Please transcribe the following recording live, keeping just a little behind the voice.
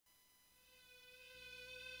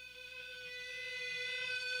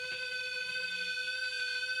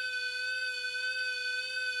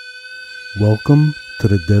Welcome to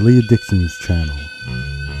the Deadly Addictions channel.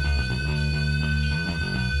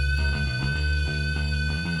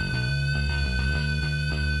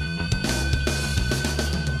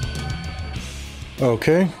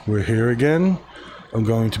 Okay, we're here again. I'm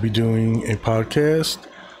going to be doing a podcast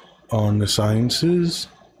on the sciences,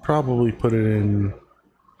 probably put it in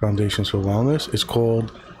Foundations for Wellness. It's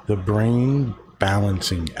called the Brain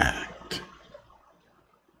Balancing Act.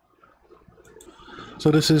 So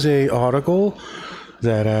this is a article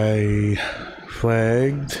that I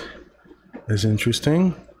flagged as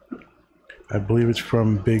interesting. I believe it's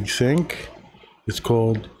from Big Think. It's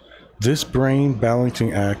called This Brain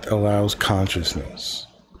Balancing Act Allows Consciousness.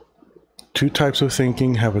 Two types of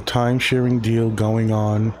thinking have a time-sharing deal going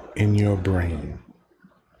on in your brain.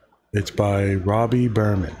 It's by Robbie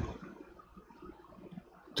Berman.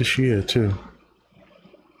 This year, too.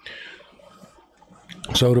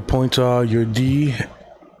 So the points are your DMN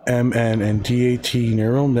and DAT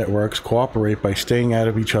neural networks cooperate by staying out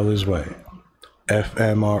of each other's way.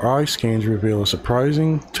 fMRI scans reveal a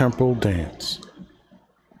surprising temporal dance.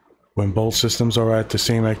 When both systems are at the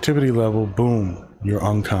same activity level, boom, you're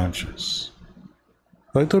unconscious.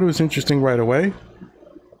 I thought it was interesting right away.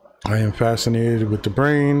 I am fascinated with the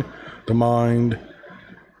brain, the mind.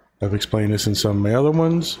 I've explained this in some of my other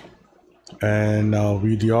ones. And I'll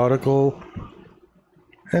read the article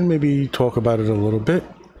and maybe talk about it a little bit.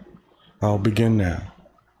 I'll begin now.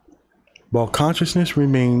 While consciousness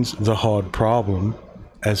remains the hard problem,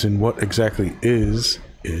 as in what exactly is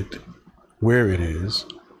it, where it is,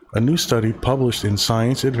 a new study published in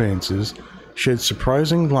Science Advances sheds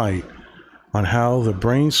surprising light on how the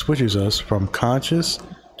brain switches us from conscious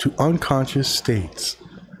to unconscious states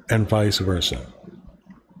and vice versa.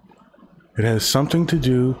 It has something to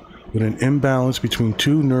do with an imbalance between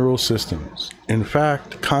two neural systems. In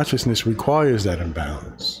fact, consciousness requires that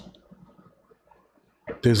imbalance.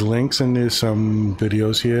 There's links and there's some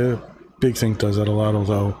videos here. Big Think does that a lot,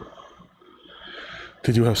 although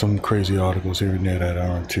they do have some crazy articles here and there that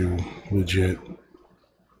aren't too legit.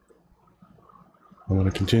 I want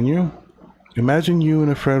to continue. Imagine you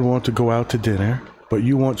and a friend want to go out to dinner, but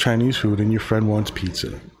you want Chinese food and your friend wants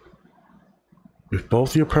pizza. If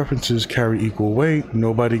both your preferences carry equal weight,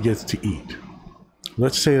 nobody gets to eat.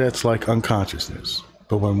 Let's say that's like unconsciousness.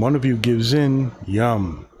 But when one of you gives in,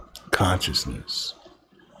 yum, consciousness.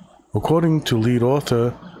 According to lead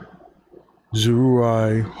author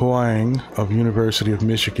Zhurai Huang of University of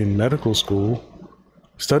Michigan Medical School,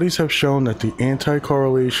 studies have shown that the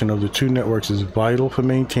anti-correlation of the two networks is vital for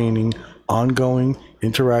maintaining ongoing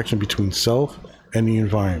interaction between self and the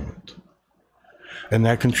environment, and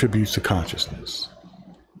that contributes to consciousness.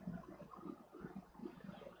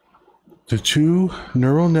 The two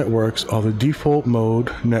neural networks are the default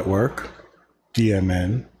mode network,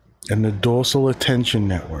 DMN, and the dorsal attention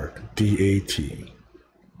network, DAT.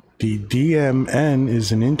 The DMN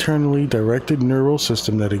is an internally directed neural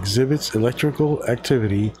system that exhibits electrical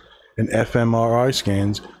activity in fMRI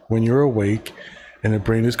scans when you're awake and the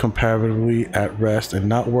brain is comparatively at rest and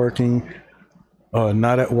not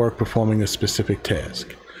at work performing a specific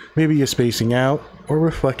task. Maybe you're spacing out or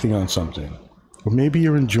reflecting on something, or maybe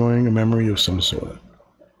you're enjoying a memory of some sort.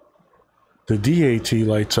 The DAT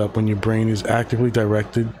lights up when your brain is actively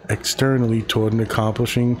directed externally toward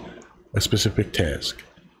accomplishing a specific task.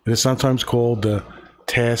 It is sometimes called the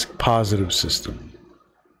task-positive system.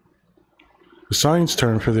 The science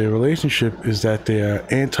term for their relationship is that they are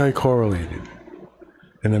anti-correlated,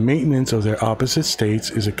 and the maintenance of their opposite states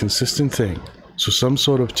is a consistent thing, so some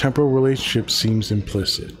sort of temporal relationship seems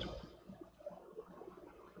implicit.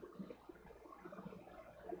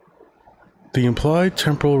 The implied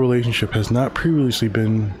temporal relationship has not previously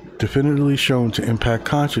been definitively shown to impact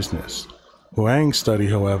consciousness. Huang's study,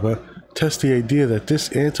 however, tests the idea that this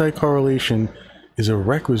anti-correlation is a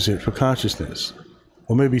requisite for consciousness,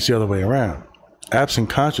 or maybe it's the other way around. Absent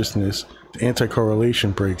consciousness, the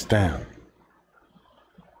anti-correlation breaks down.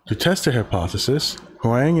 To test the hypothesis,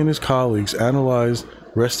 Huang and his colleagues analyzed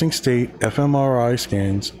resting state fMRI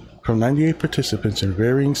scans from 98 participants in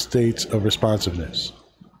varying states of responsiveness,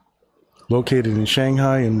 located in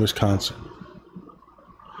Shanghai and Wisconsin.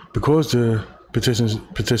 Because the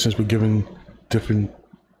participants were given different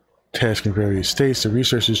tasks in various states, the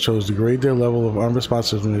researchers chose to grade their level of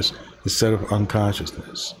unresponsiveness instead of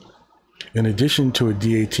unconsciousness. In addition to a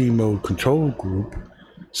DAT mode control group,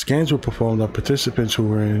 scans were performed on participants who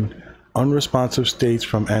were in unresponsive states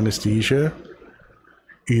from anesthesia,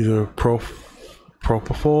 either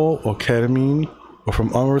propofol or ketamine, or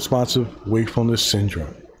from unresponsive wakefulness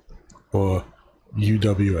syndrome, or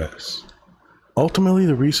UWS. Ultimately,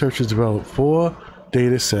 the researchers developed 4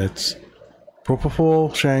 data sets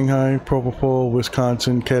propofol, Shanghai, propofol,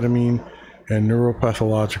 Wisconsin, ketamine, and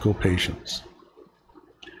neuropathological patients.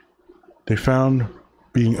 They found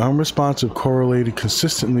being unresponsive correlated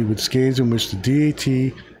consistently with scans in which the DAT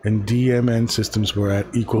and DMN systems were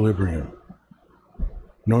at equilibrium.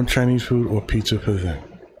 No Chinese food or pizza for them.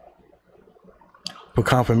 For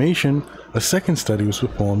confirmation, a second study was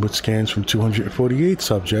performed with scans from 248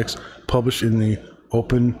 subjects published in the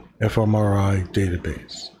Open fMRI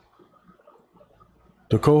database.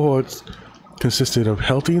 The cohorts consisted of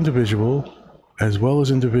healthy individuals as well as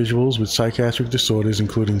individuals with psychiatric disorders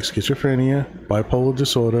including schizophrenia, bipolar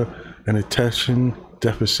disorder, and attention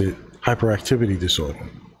deficit hyperactivity disorder.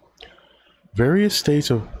 Various states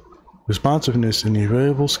of responsiveness in the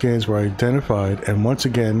available scans were identified, and once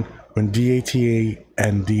again, when DATA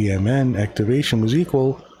and DMN activation was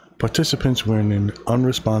equal, participants were in an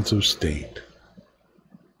unresponsive state.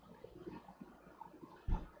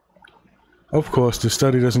 Of course, the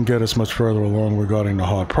study doesn't get us much further along regarding the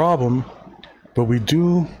hard problem, but we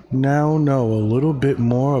do now know a little bit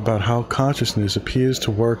more about how consciousness appears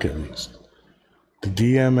to work, at least. The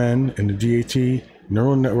DMN and the DAT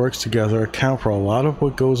neural networks together account for a lot of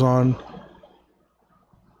what goes on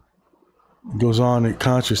in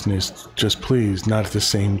consciousness, just please not at the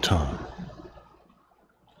same time.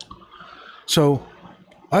 So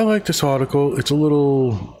I like this article. It's a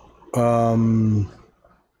little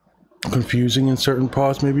confusing in certain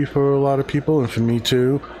parts, maybe for a lot of people, and for me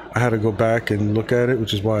too. I had to go back and look at it,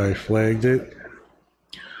 which is why I flagged it.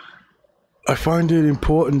 I find it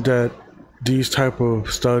important that these type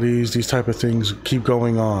of studies, these type of things keep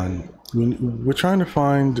going on. We're trying to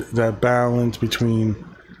find that balance between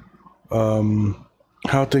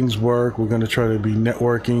how things work. We're going to try to be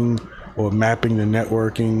networking or mapping the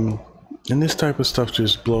networking, and this type of stuff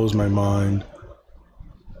just blows my mind.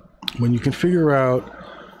 When you can figure out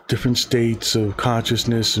different states of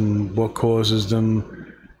consciousness and what causes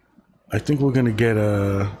them, I think we're going to get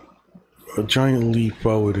a giant leap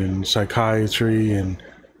forward in psychiatry and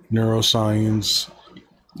neuroscience,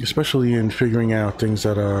 especially in figuring out things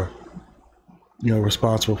that are,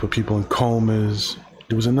 responsible for people in comas.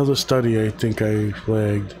 There was another study I think I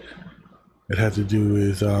flagged that had to do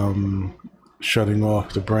with shutting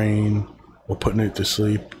off the brain or putting it to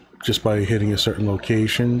sleep just by hitting a certain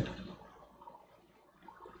location.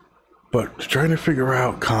 But trying to figure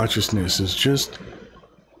out consciousness is just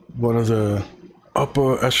one of the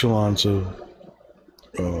upper echelons of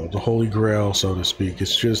the Holy Grail, so to speak.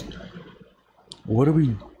 It's just, what do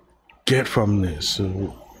we get from this?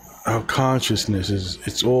 Our consciousness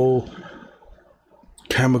it's all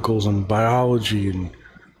chemicals and biology, and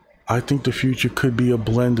I think the future could be a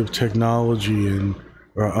blend of technology, and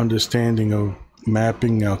our understanding of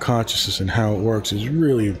mapping our consciousness and how it works is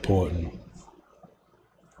really important.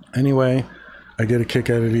 Anyway, I get a kick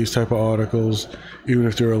out of these type of articles, even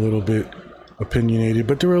if they're a little bit opinionated,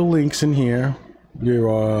 but there are links in here. There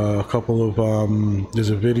are a couple of, there's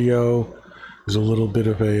a video, there's a little bit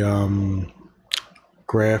of a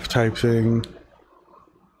graph type thing.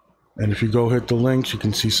 And if you go hit the links, you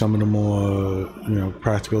can see some of the more,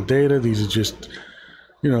 practical data. These are just,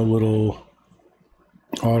 little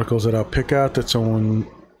articles that I'll pick out that someone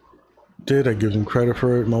did. I give them credit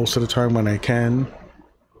for it most of the time when I can.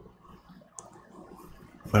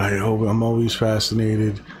 But I'm always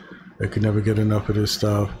fascinated. I could never get enough of this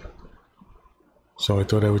stuff. So I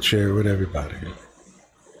thought I would share it with everybody.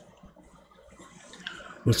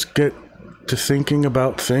 Let's get to thinking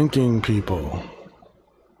about thinking, people.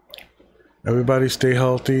 Everybody stay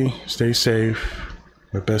healthy, stay safe.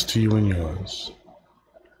 My best to you and yours.